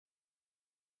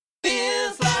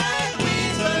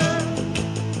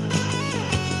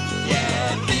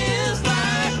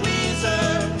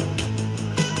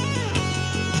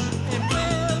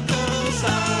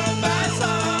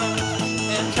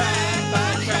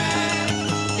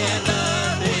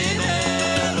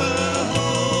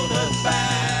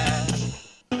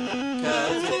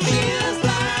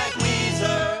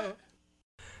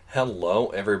Hello,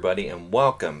 everybody, and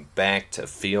welcome back to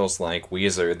Feels Like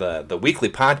Weezer, the weekly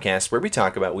podcast where we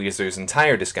talk about Weezer's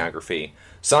entire discography,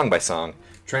 song by song,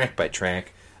 track by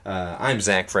track. I'm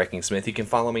Zach Fracking Smith. You can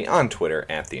follow me on Twitter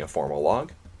at The Informal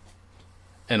Log.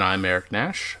 And I'm Eric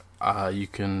Nash. You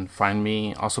can find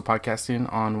me also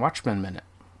podcasting on Watchmen Minute.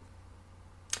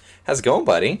 How's it going,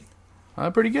 buddy?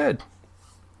 Pretty good.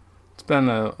 It's been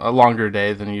a longer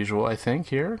day than usual, I think,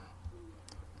 here.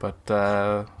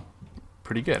 But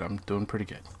pretty good. I'm doing pretty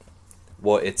good.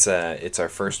 Well, it's our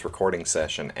first recording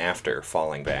session after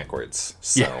falling backwards.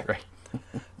 So, yeah,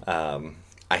 right.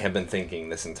 I have been thinking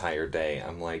this entire day.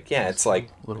 I'm like, yeah, it's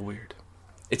like a little weird.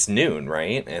 It's noon,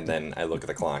 right? And then I look at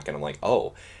the clock and I'm like,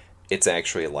 oh, it's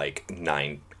actually like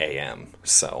 9 a.m.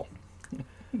 So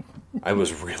I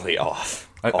was really off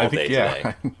all day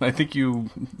today. I think you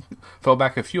fell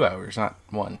back a few hours, not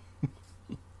one.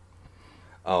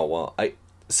 Oh, well,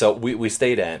 So we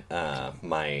stayed at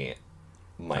my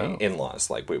in-laws.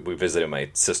 Like we visited my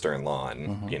sister-in-law,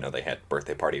 and you know, they had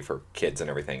birthday party for kids and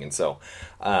everything. And so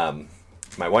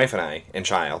my wife and I and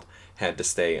child had to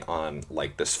stay on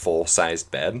like this full-sized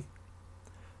bed.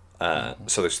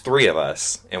 So there's three of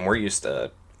us, and we're used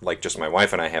to like just my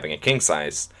wife and I having a king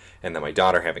size, and then my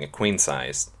daughter having a queen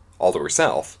size all to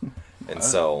herself. And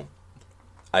so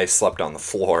I slept on the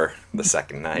floor the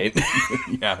second night.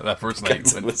 Yeah, that first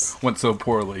night went so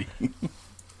poorly.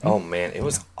 Oh man, it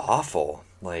was awful.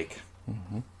 Like,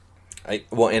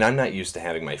 and I'm not used to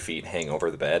having my feet hang over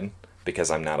the bed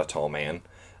because I'm not a tall man.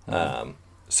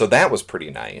 So that was pretty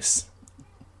nice.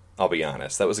 I'll be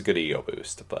honest, that was a good ego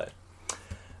boost. But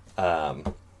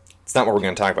it's not what we're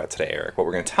going to talk about today, Eric. What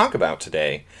we're going to talk about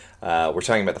today, we're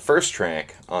talking about the first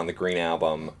track on the Green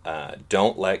Album,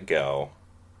 "Don't Let Go."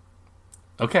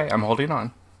 Okay, I'm holding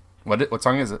on. What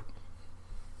song is it?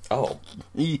 Oh.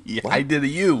 Yeah, I did a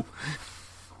U.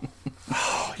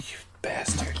 Oh, you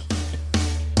bastard.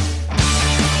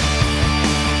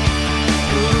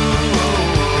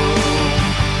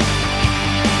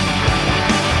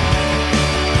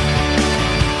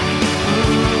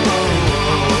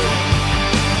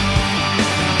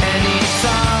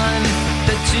 Anytime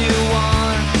that you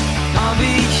want, I'll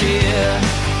be here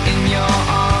in your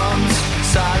arms,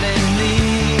 silently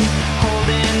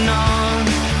holding on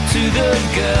to the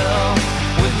girl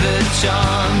with the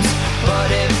charms.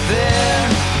 But if there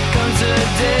comes a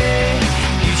day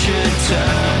you should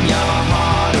turn your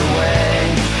heart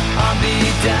away, I'll be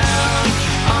down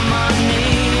on my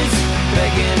knees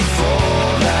begging for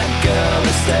that girl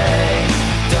to stay.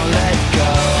 Don't let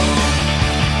go.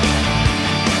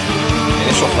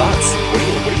 Initial thoughts. What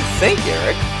do you think,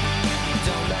 Eric?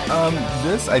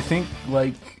 This, I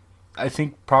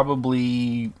think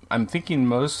probably, I'm thinking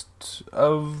most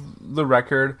of the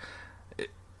record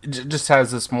just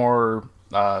has this more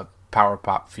power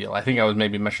pop feel. I think I was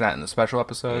maybe mentioning that in the special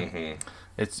episode.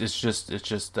 It's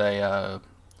just a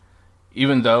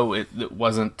even though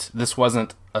this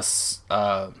wasn't a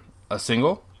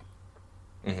single.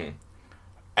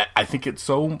 I think it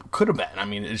so could have been. I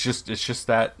mean, it's just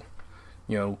that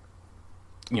you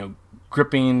know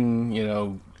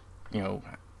gripping.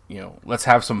 Let's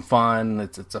have some fun.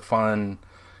 It's a fun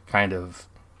kind of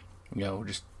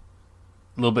just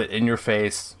a little bit in your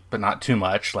face, but not too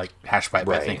much, like Hashpipe,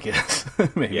 right. I think is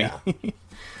maybe. Yeah.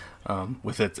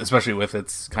 With it, especially with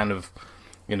its kind of,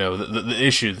 the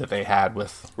issue that they had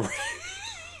with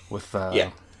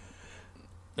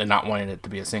and not wanting it to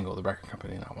be a single, the record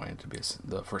company not wanting it to be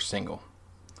the first single.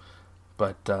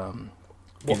 But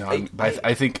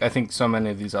I think so many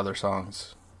of these other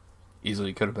songs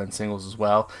easily could have been singles as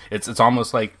well. It's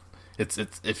almost like it's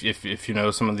if you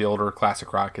know some of the older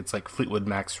classic rock, it's like Fleetwood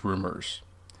Mac's Rumors,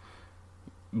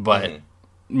 but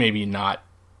maybe not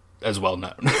as well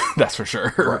known. That's for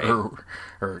sure.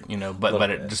 Right. But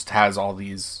it just has all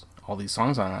these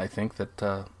songs on it. I think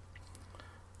that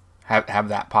have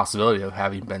that possibility of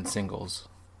having been singles,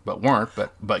 but weren't.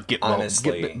 But get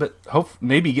honestly,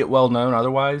 maybe get well known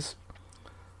otherwise.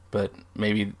 But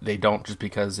maybe they don't, just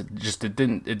because it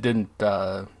didn't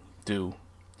do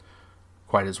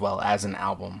quite as well as an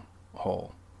album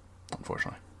whole,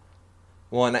 unfortunately.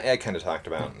 Well, and I kind of talked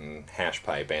about in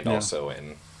Hashpipe and also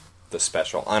in the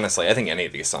special. Honestly, I think any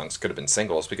of these songs could have been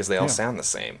singles because they all sound the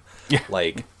same. Yeah.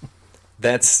 Like,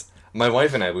 that's... My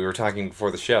wife and I, we were talking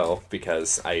before the show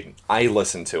because I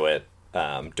listened to it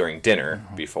during dinner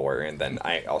before, and then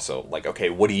I also, like, okay,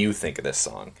 what do you think of this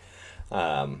song?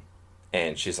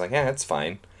 And she's like, yeah, it's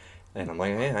fine. And I'm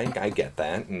like, yeah, I get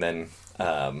that. And then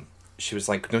she was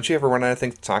like, don't you ever run out of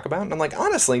things to talk about? And I'm like,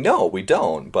 honestly, no, we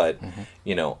don't. But,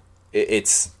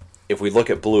 it's... If we look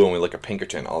at Blue and we look at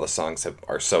Pinkerton, all the songs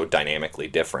are so dynamically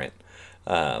different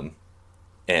And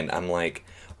I'm like,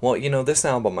 well, this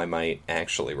album I might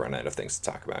actually run out of things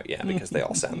to talk about, because they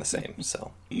all sound the same.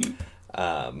 So,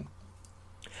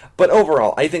 but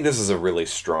overall, I think this is a really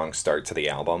strong start to the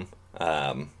album.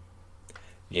 I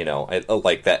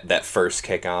like that first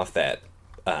kickoff, that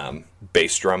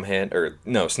bass drum hit, or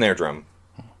no, snare drum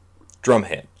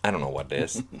hit. I don't know what it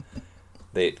is.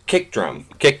 The kick drum,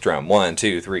 1,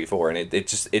 2, 3, 4, and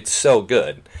it's so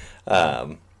good,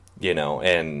 and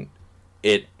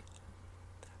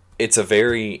it's a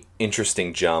very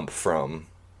interesting jump from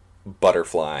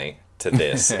Butterfly to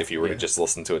this. If you were to just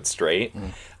listen to it straight,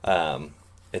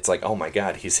 it's like, oh my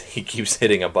god, he keeps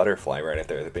hitting a butterfly right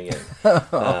there at the beginning.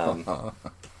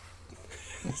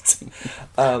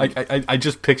 I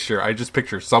just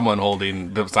picture someone holding,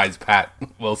 besides Pat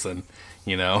Wilson,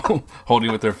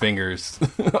 holding with their fingers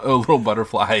a little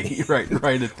butterfly right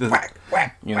at the whack,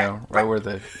 whack, right where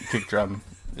the kick drum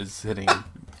is hitting.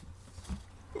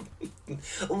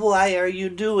 Why are you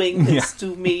doing this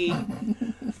to me?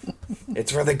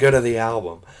 It's for the good of the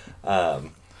album.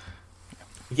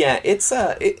 It's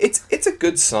a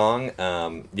good song.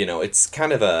 It's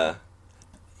kind of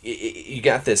you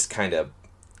got this kind of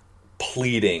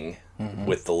pleading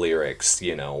with the lyrics,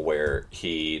 where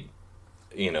he,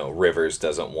 Rivers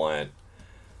doesn't want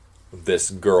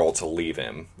this girl to leave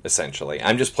him, essentially.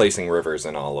 I'm just placing Rivers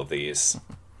in all of these,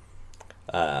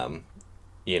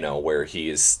 where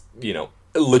he's,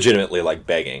 legitimately like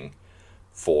begging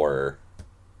for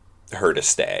her to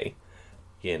stay,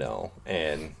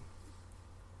 and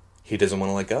he doesn't want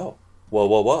to let go.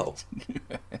 Whoa.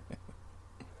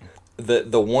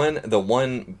 The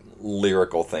one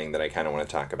lyrical thing that I kind of want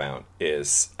to talk about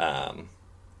is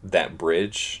that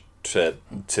bridge to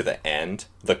the end,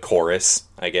 the chorus,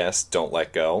 I guess, "Don't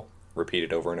let go,"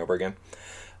 repeated over and over again.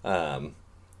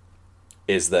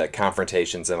 Is the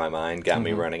confrontations in my mind got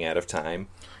me running out of time.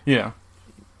 Yeah.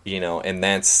 And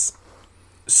that's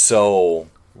so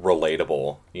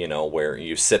relatable, where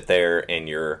you sit there and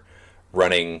you're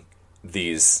running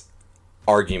these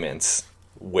arguments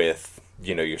with,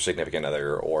 your significant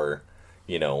other, or,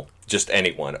 just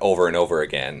anyone over and over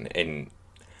again. And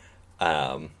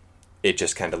it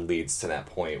just kind of leads to that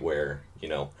point where,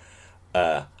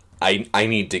 I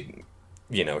need to,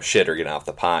 shit or get off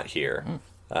the pot here.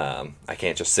 I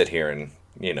can't just sit here and,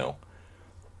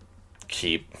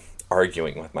 keep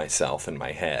arguing with myself in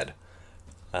my head.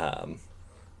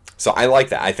 So I like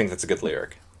that. I think that's a good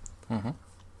lyric.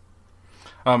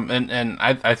 And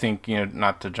I think,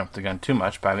 not to jump the gun too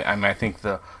much, but I think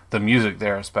the music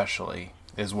there especially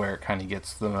is where it kind of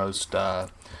gets the most,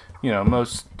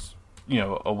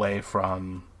 away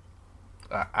from,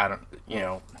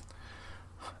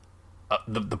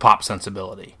 the pop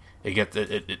sensibility.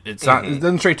 It's not, it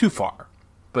doesn't stray too far,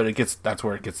 but that's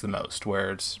where it gets the most,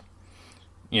 where it's,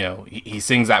 he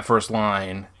sings that first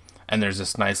line, and there's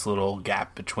this nice little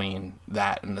gap between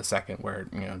that and the second, where,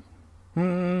 and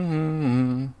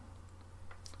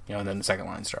then the second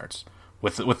line starts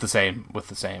with the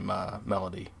same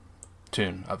melody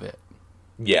tune of it.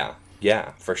 Yeah,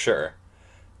 for sure.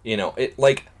 It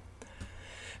like,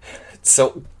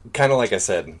 so kind of like I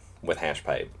said with Hash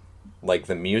Pipe, like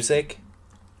the music,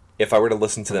 if I were to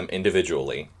listen to them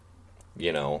individually,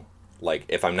 like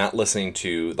if I'm not listening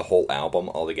to the whole album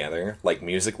altogether, like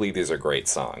musically these are great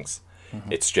songs.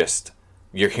 It's just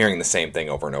you're hearing the same thing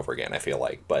over and over again, I feel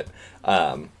like. But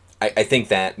I think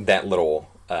that little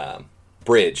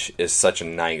bridge is such a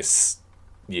nice,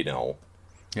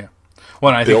 Yeah.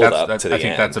 Well, I think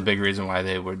that's a big reason why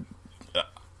they would,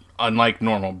 unlike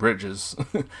normal bridges,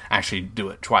 actually do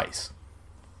it twice.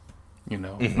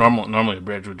 Normally a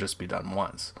bridge would just be done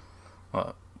once.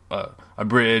 A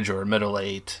bridge or a middle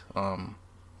eight,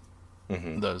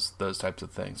 those types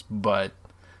of things. But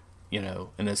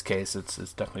in this case,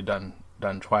 it's definitely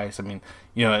done twice. I mean,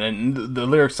 and the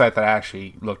lyric site that I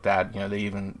actually looked at, they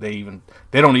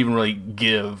don't even really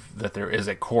give that there is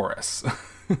a chorus.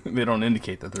 They don't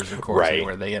indicate that there's a chorus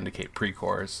anywhere. They indicate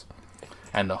pre-chorus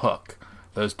and the hook,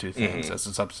 those two things as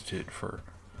a substitute for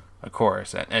a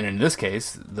chorus. And in this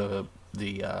case, the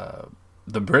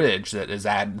bridge that is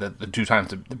the two times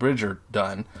the bridge are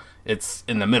done, it's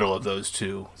in the middle of those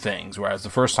two things. Whereas the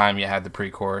first time you had the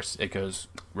pre-chorus, it goes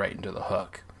right into the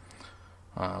hook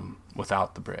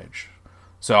without the bridge.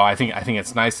 So I think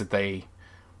it's nice that they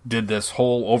did this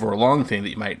whole over a long thing that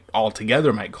you might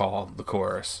call the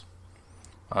chorus.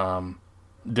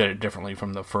 Did it differently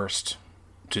from the first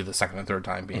to the second and third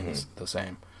time being the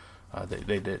same.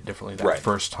 They did it differently that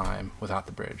first time without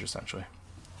the bridge, essentially.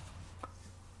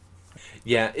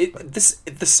 Yeah,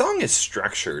 the song is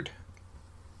structured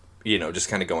just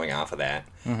kind of going off of that.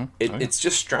 Mm-hmm. It's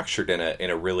just structured in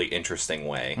a really interesting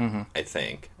way, I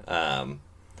think.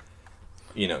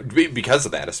 Because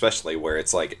of that, especially where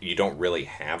it's like you don't really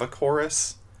have a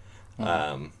chorus.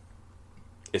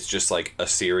 It's just like a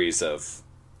series of,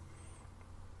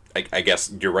 I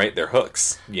guess you're right, they're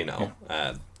hooks,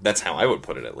 that's how I would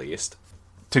put it, at least.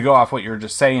 To go off what you were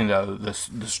just saying, though, this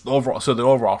overall, so the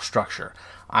overall structure,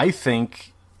 I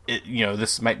think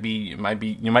this might be,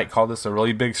 you might call this a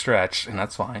really big stretch, and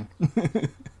that's fine.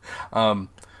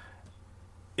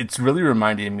 It's really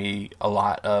reminding me a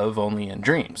lot of Only in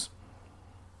Dreams.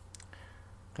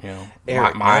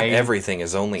 Eric, not everything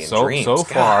is only in dreams. So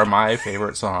far, my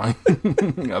favorite song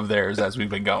of theirs as we've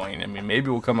been going. I mean,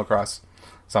 maybe we'll come across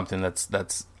something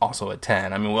that's also a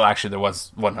 10. I mean, well, actually, there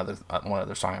was one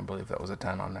other song I believe that was a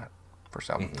 10 on that first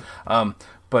album.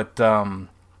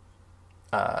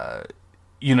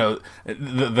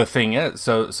 The thing is,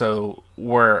 so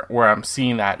where I'm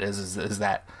seeing that is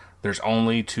that there's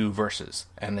only 2 verses,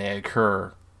 and they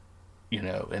occur,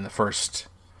 in the first.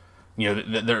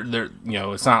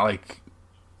 It's not like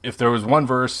if there was one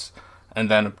verse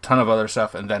and then a ton of other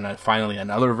stuff and then finally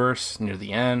another verse near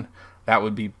the end, that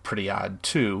would be pretty odd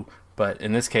too. But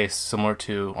in this case, similar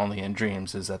to Only in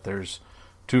Dreams, is that there's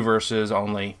 2 verses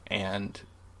only, and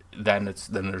then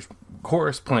there's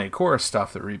plenty of chorus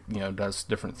stuff that does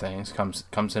different things,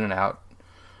 comes in and out,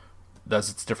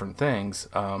 does its different things,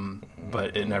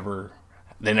 but they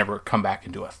never come back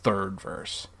into a third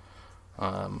verse.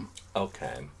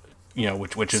 Okay.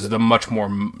 Which is the much more,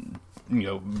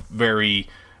 very,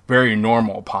 very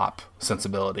normal pop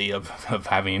sensibility of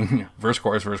having verse,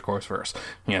 chorus, verse, chorus, verse,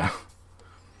 Yeah.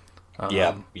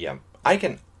 Yeah.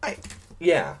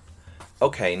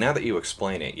 Okay, now that you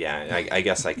explain it, I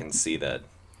guess I can see that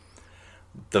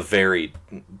the very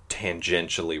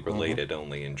tangentially related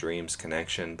Only in Dreams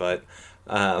connection, but...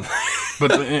 I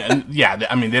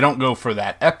mean, they don't go for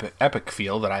that epic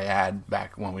feel that I had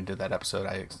back when we did that episode.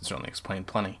 I certainly explained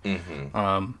plenty.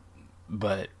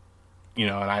 But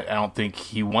and I don't think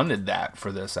he wanted that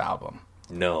for this album.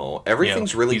 No,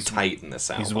 everything's really tight in this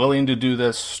album. He's willing to do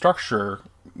this structure,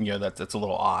 that's a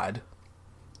little odd.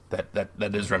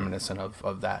 That is reminiscent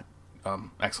of that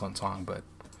excellent song, but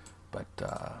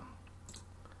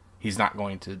he's not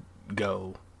going to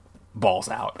go balls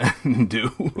out and do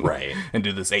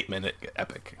this 8-minute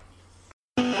epic.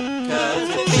 'Cause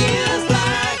it feels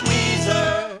like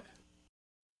Weezer.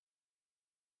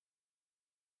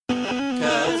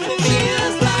 'Cause it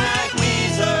feels like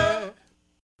Weezer.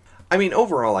 I mean,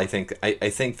 overall, I think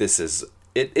this is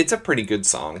it's a pretty good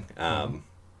song.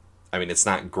 I mean, it's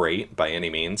not great by any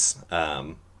means,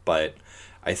 but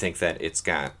I think that it's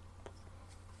got,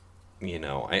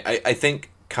 I think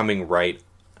coming right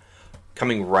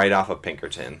off of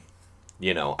Pinkerton,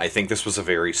 I think this was a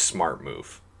very smart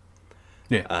move.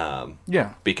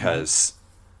 Yeah. Because,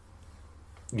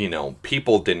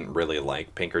 people didn't really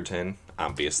like Pinkerton,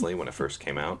 obviously, when it first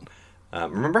came out.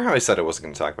 Remember how I said I wasn't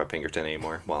going to talk about Pinkerton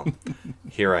anymore? Well,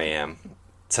 here I am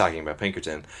talking about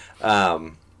Pinkerton.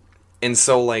 And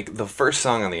so, like, the first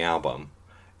song on the album,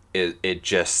 it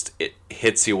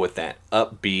hits you with that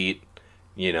upbeat,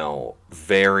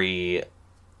 very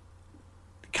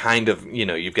kind of,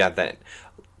 you've got that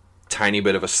tiny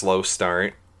bit of a slow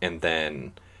start, and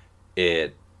then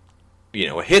it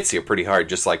hits you pretty hard,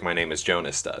 just like My Name is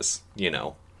Jonas does,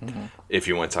 if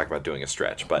you want to talk about doing a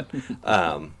stretch. But,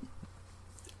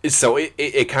 so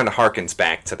it kind of harkens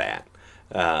back to that.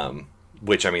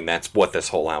 Which, I mean, that's what this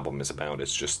whole album is about.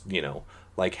 It's just,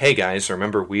 like, hey, guys,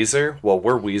 remember Weezer? Well,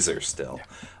 we're Weezer still.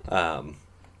 Yeah.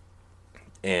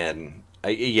 And,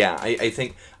 I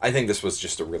think this was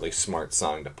just a really smart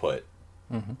song to put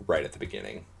right at the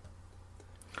beginning.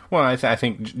 Well, I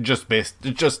think just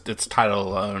its title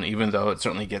alone, even though it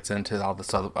certainly gets into all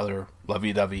this other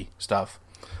lovey-dovey stuff,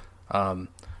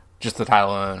 just the title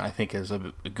alone, I think, is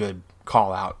a good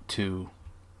call-out to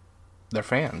their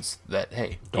fans that,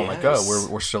 hey, don't let go.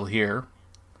 We're still here.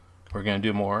 We're going to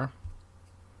do more.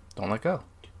 Don't let go.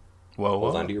 Whoa,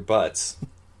 Hold on to your butts.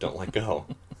 Don't let go.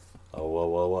 Oh,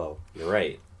 whoa. You're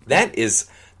right. That is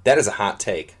a hot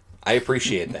take. I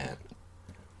appreciate that.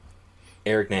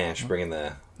 Eric Nash bringing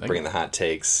the hot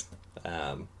takes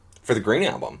for the Green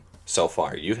Album so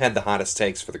far. You've had the hottest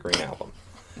takes for the Green Album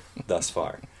thus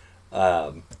far.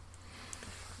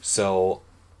 So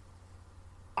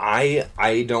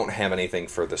I don't have anything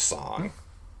for the song.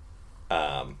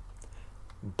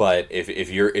 But if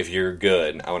you're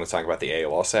good, I want to talk about the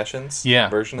AOL Sessions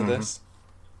version of this.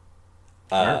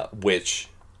 Which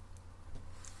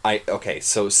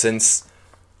so since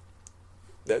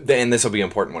and this will be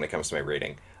important when it comes to my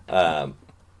rating.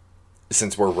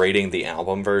 since we're rating the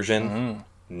album version,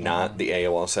 not the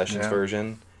AOL Sessions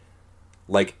version,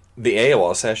 like, the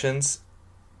AOL Sessions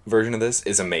version of this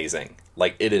is amazing.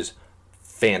 Like, it is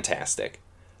fantastic.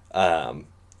 And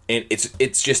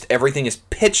it's just, everything is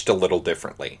pitched a little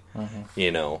differently,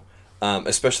 you know,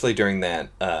 especially during that,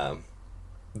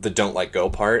 the Don't Let Go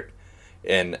part,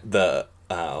 and the,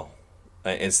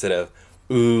 instead of,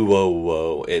 ooh, whoa,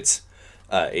 whoa, it's,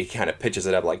 it kind of pitches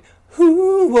it up like,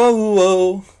 ooh, whoa,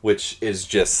 whoa, which is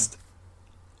just,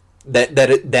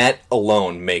 that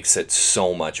alone makes it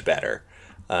so much better.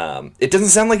 It doesn't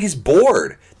sound like he's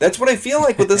bored. That's what I feel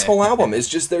like with this whole album. It's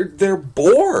just they're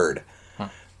bored,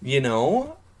 you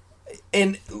know.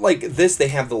 And like this, they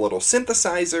have the little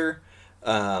synthesizer,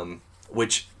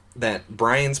 which that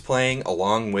Brian's playing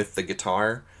along with the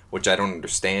guitar, which I don't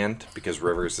understand because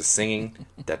Rivers is singing.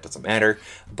 That doesn't matter,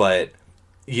 but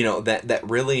you know that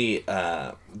really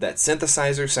that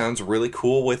synthesizer sounds really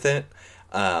cool with it,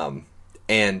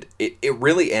 and it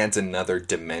really adds another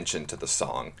dimension to the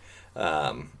song.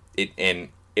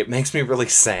 It makes me really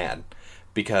sad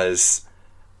because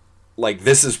like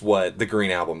this is what the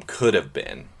Green Album could have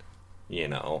been, you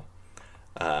know.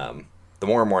 The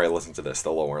more and more I listen to this,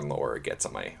 the lower and lower it gets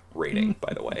on my rating,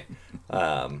 by the way.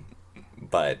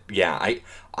 But yeah,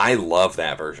 I love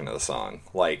that version of the song.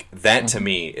 Like that to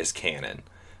me is canon.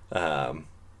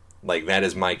 Like that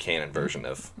is my canon version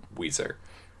of Weezer.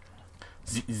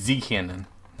 Z-canon.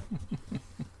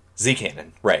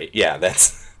 Z-canon, right? Yeah,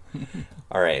 that's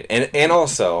all right. And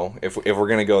also, if we're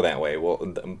gonna go that way,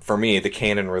 well, for me, the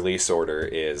canon release order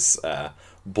is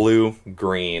Blue,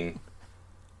 Green,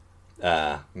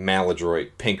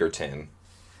 Maladroit, Pinkerton,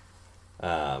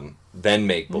 then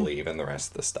Make Believe, and the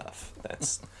rest of the stuff.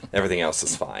 That's everything else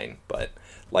is fine, but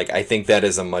like I think that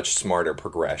is a much smarter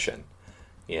progression,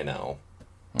 you know.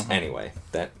 Anyway,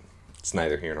 it's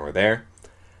neither here nor there.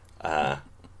 What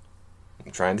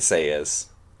I'm trying to say is,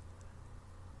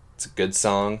 it's a good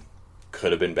song.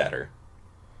 Could have been better.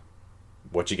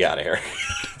 What you got, Eric?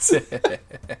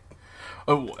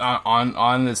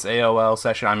 on this AOL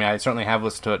session, I mean, I certainly have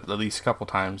listened to it at least a couple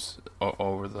times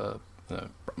over the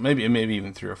maybe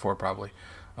even 3 or 4 probably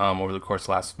over the course of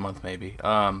last month, maybe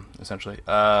essentially.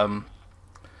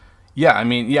 Yeah, I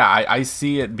mean, yeah, I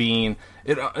see it being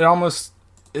it almost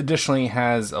additionally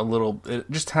has a little. It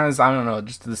just has, I don't know,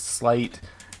 just this slight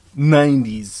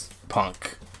 90s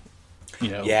punk, you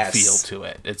know, feel to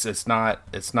it. It's not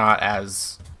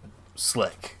as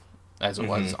slick as it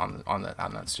was on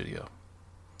that studio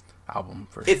album.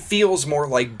 It feels more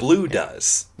like Blue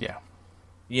does. Yeah.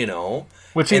 You know,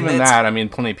 which even that, I mean,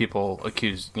 plenty of people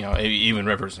accuse, you know, even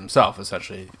Rivers himself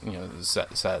essentially, you know,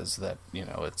 says that, you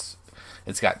know,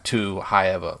 it's got too high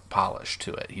of a polish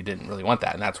to it. He didn't really want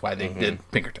that, and that's why they did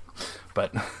Pinkerton.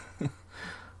 But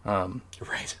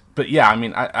right. But yeah, I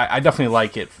mean, I definitely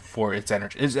like it for its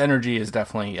energy. Its energy is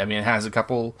definitely, I mean, it has a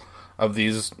couple of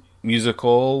these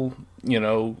musical, you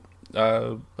know,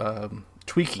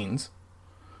 tweakings.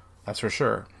 That's for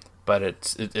sure. But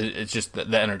it's just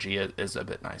the energy is a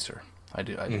bit nicer. I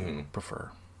do prefer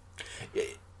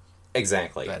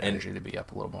exactly that energy to be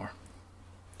up a little more.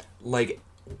 Like,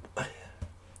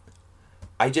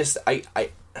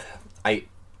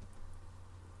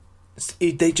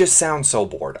 they just sound so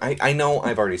bored. I know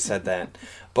I've already said that,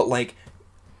 but like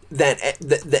that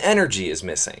the energy is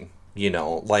missing. You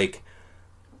know, like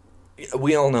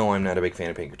we all know I'm not a big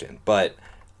fan of Pinkerton, but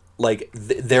like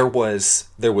there was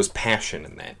passion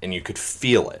in that, and you could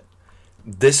feel it.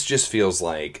 This just feels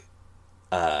like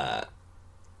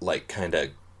kind of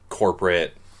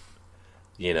corporate,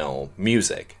 you know,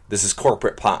 music. This is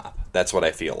corporate pop. That's what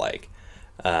I feel like.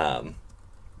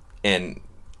 And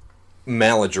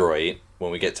Maladroit, when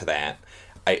we get to that,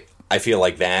 I feel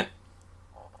like that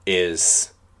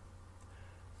is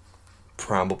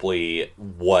probably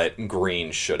what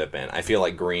Green should have been. I feel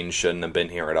like Green shouldn't have been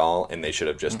here at all, and they should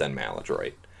have just done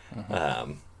Maladroit.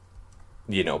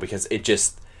 You know, because it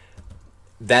just,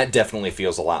 that definitely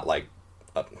feels a lot like,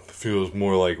 feels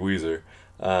more like Weezer.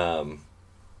 I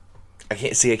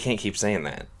can't keep saying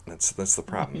that. That's the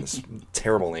problem. This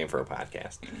terrible name for a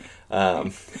podcast.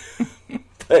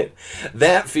 But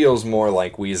that feels more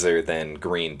like Weezer than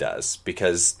Green does,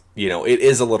 because, you know, it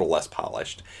is a little less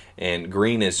polished, and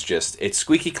Green is just, it's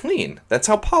squeaky clean. That's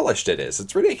how polished it is.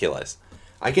 It's ridiculous.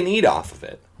 I can eat off of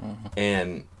it.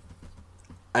 And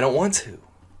I don't want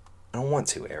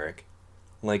to, Eric.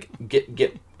 Like,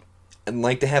 I'd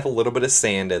like to have a little bit of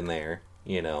sand in there,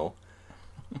 you know.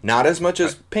 Not as much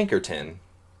as Pinkerton.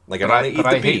 Like, I don't want to eat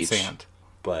the beach. Hate sand.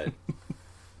 But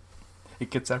it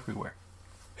gets everywhere.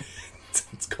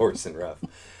 It's coarse and rough.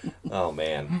 Oh,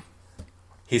 man.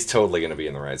 He's totally going to be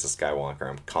in the Rise of Skywalker.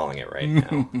 I'm calling it right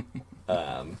now.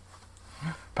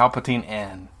 Palpatine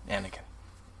and Anakin.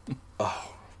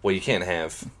 Oh, well, you can't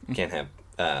have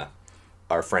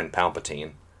our friend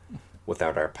Palpatine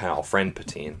without our pal friend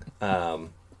Patine.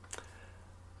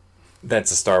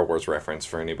 That's a Star Wars reference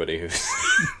for anybody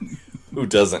who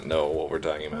doesn't know what we're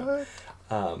talking about.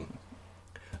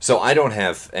 So I don't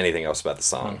have anything else about the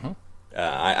song.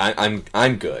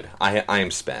 I'm good. I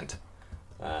am spent.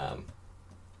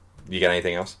 You got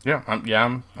anything else? Yeah,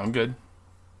 I'm good.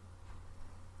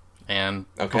 And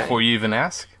before you even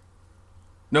ask,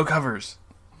 no covers.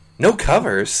 No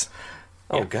covers?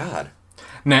 Oh, God.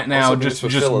 Now just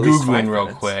Googling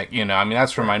real quick.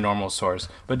 That's from my normal source.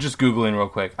 But just Googling real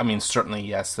quick. Certainly,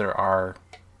 yes, there are,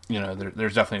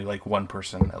 there's definitely like one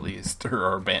person at least,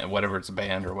 or a band, whatever it's a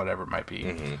band or whatever it might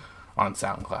be, on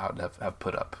SoundCloud have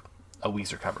put up a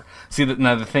Weezer cover. See,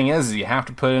 now the thing is you have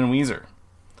to put in Weezer.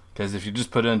 Because if you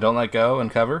just put in Don't Let Go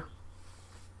and cover,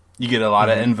 you get a lot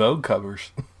of En Vogue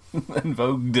covers. En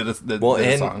Vogue did a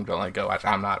song, Don't Let Go, which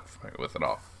I'm not familiar with at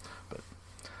all. But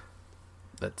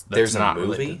that's there's not a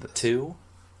movie, too?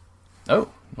 Oh,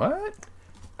 what?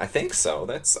 I think so.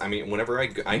 Whenever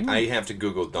I have to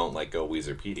Google Don't Let Go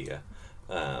Weezerpedia.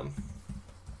 Don't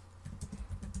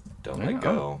Let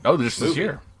Go. Oh, just this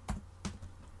year.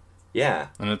 Yeah.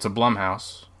 And it's a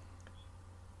Blumhouse.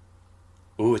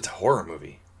 Ooh, it's a horror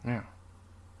movie. Yeah.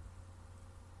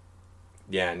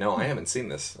 Yeah, no, I haven't seen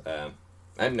this.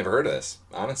 I've never heard of this,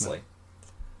 honestly.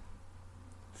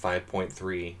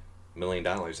 $5.3 million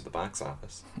at the box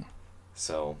office.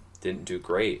 So, didn't do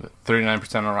great.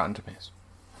 39% on Rotten Tomatoes.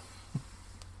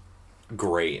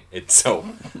 Great.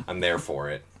 I'm there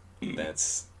for it.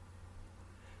 That's...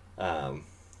 I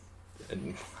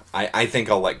think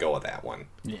I'll let go of that one.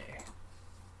 Yeah.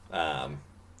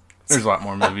 There's a lot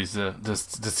more movies to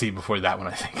see before that one,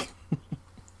 I think.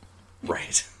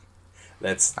 Right.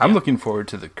 I'm looking forward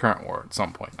to the Current War at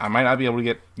some point. I might not be able to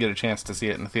get a chance to see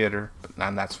it in the theater, but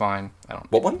that's fine.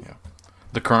 What one?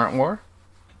 The Current War.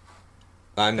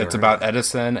 It's about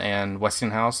Edison and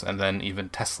Westinghouse, and then even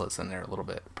Tesla's in there a little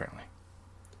bit, apparently.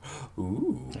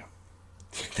 Ooh. Yeah.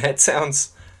 That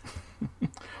sounds...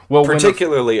 Well,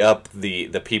 particularly up the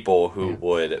people who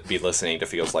would be listening to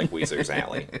Feels Like Weezer's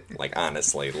alley. Like,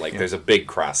 honestly. Like, there's a big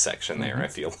cross-section there, I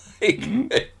feel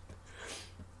like.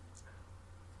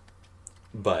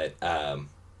 But,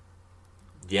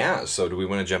 yeah, so do we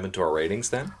want to jump into our ratings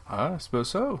then? I suppose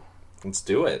so. Let's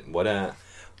do it. What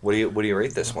do you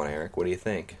rate this one, Eric? What do you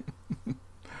think?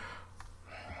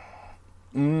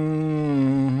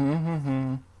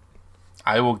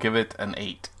 I will give it an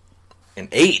 8. An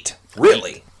 8?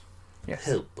 Really? Yes.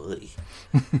 Oh, boy.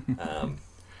 A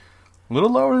little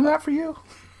lower than that for you?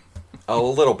 Oh,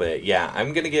 a little bit, yeah.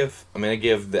 I'm gonna give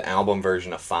the album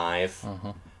version a 5.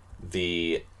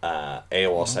 The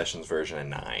AOL Sessions version a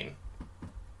 9.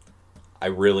 I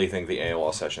really think the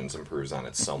AOL Sessions improves on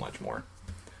it so much more.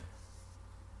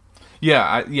 Yeah,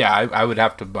 I would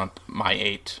have to bump my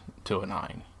 8 to a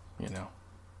 9,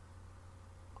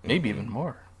 Maybe even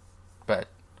more. But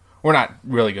we're not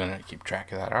really going to keep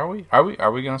track of that, are we? Are we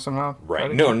going to somehow?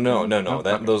 Right. No.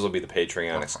 Those will be the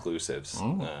Patreon exclusives.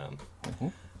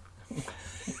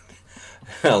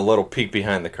 A little peek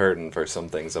behind the curtain for some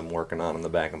things I'm working on in the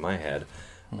back of my head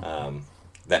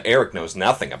that Eric knows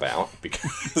nothing about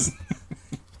because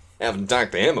I haven't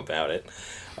talked to him about it.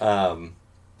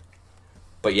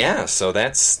 But yeah, so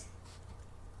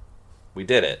we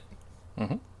did it.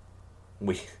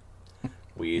 We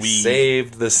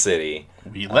saved the city.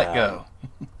 We let go.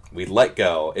 We let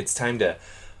go. It's time to...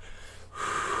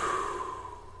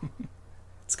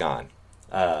 It's gone.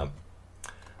 Yeah,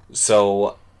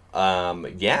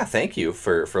 thank you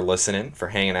for listening, for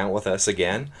hanging out with us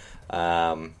again.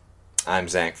 I'm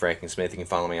Zach Frankensmith. You can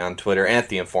follow me on Twitter at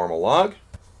The Informal Log.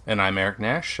 And I'm Eric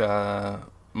Nash.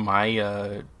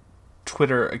 My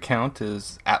Twitter account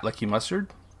is @LuckyMustard.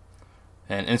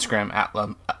 And Instagram at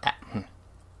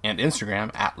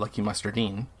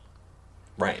LuckyMustardine.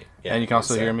 Right. Yeah, and you can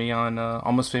also hear me on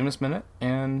Almost Famous Minute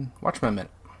and Watchmen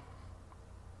Minute.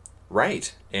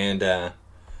 Right. And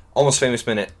Almost Famous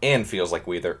Minute and Feels Like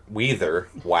Weether.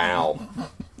 Wow.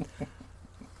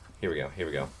 Here we go.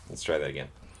 Let's try that again.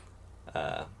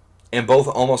 And both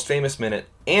Almost Famous Minute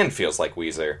and Feels Like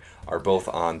Weezer are both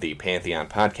on the Pantheon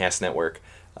Podcast Network,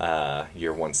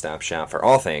 your one-stop shop for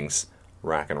all things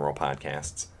rock and roll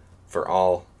podcasts. For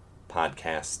all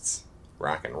podcasts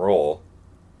rock and roll.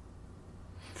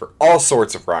 For all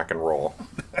sorts of rock and roll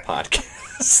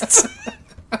podcasts.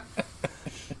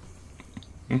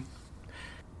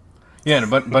 Yeah,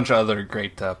 and a bunch of other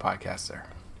great podcasts there.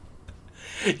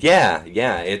 Yeah.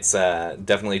 It's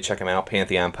definitely check them out,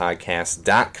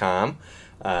 pantheonpodcast.com.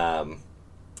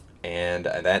 And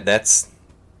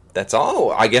that's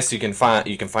all. I guess you can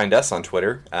find us on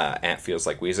Twitter at Feels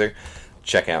Like Weezer.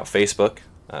 Check out Facebook.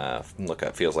 Look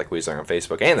up Feels Like Weezer on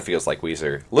Facebook and the Feels Like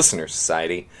Weezer Listener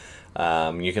Society.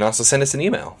 You can also send us an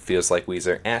email,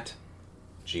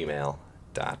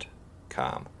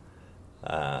 feelslikeweezer@gmail.com.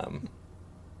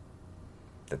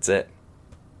 That's it.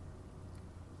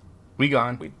 We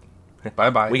gone.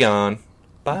 Bye-bye. We gone.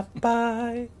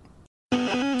 Bye-bye.